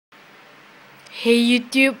Hey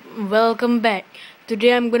YouTube, welcome back.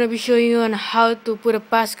 Today I'm gonna be showing you on how to put a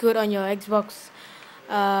passcode on your Xbox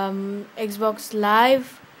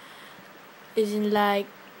Live. Is in like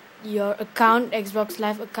your account, Xbox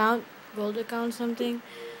Live account, gold account, something.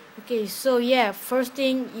 Okay, so yeah, first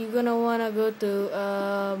thing you're gonna wanna go to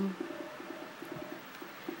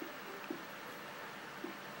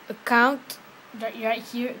account, right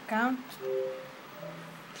here, account.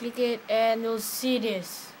 Click it and you'll see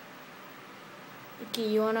this. Okay,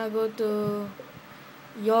 you wanna go to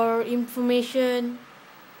your information,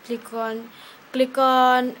 click on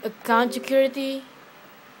account security,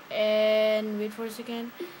 and wait for a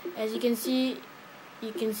second. As you can see,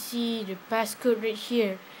 the passcode right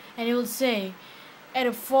here, and it will say add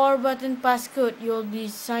a 4-button passcode. You'll be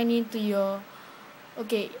signing to your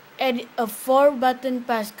add a 4-button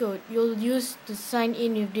passcode you'll use to sign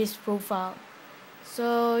in with this profile.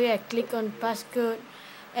 So yeah, click on passcode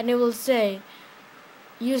and it will say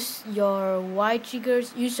use your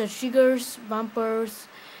triggers, bumpers,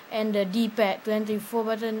 and the D-pad to enter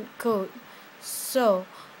 4-button code. So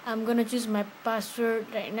I'm gonna choose my password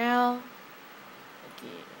right now.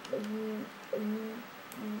 Okay.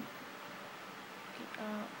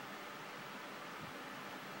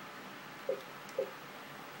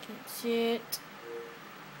 That's it.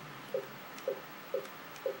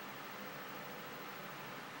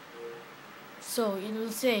 So it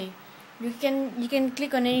will say you can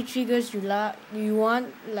click on any triggers you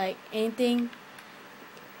want, like anything.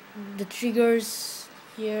 The triggers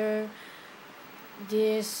here,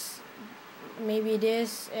 this, maybe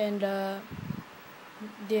this, and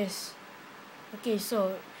this. Okay,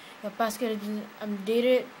 so your passcode is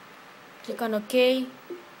updated. Click on OK,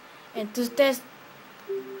 and to test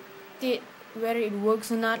it whether it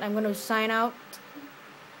works or not, I'm gonna sign out.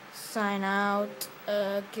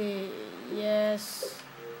 Okay, yes.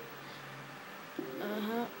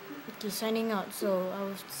 Okay, signing out. So I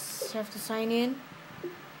will have to sign in.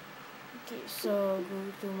 Okay, so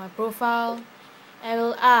go to my profile. I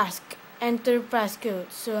will ask enter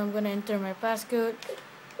passcode. So I'm gonna enter my passcode.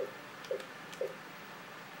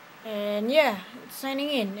 And yeah, it's signing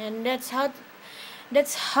in, and that's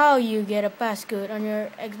how you get a passcode on your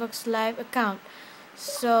Xbox Live account.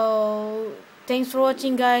 So thanks for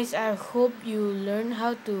watching, guys. I hope you learn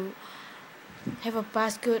how to have a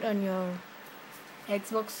passcode on your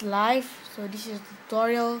Xbox Live. So this is a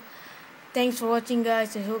tutorial. Thanks for watching,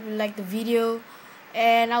 guys. I hope you like the video,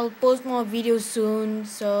 and I'll post more videos soon.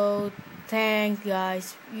 So thanks,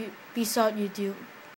 guys. Peace out, YouTube.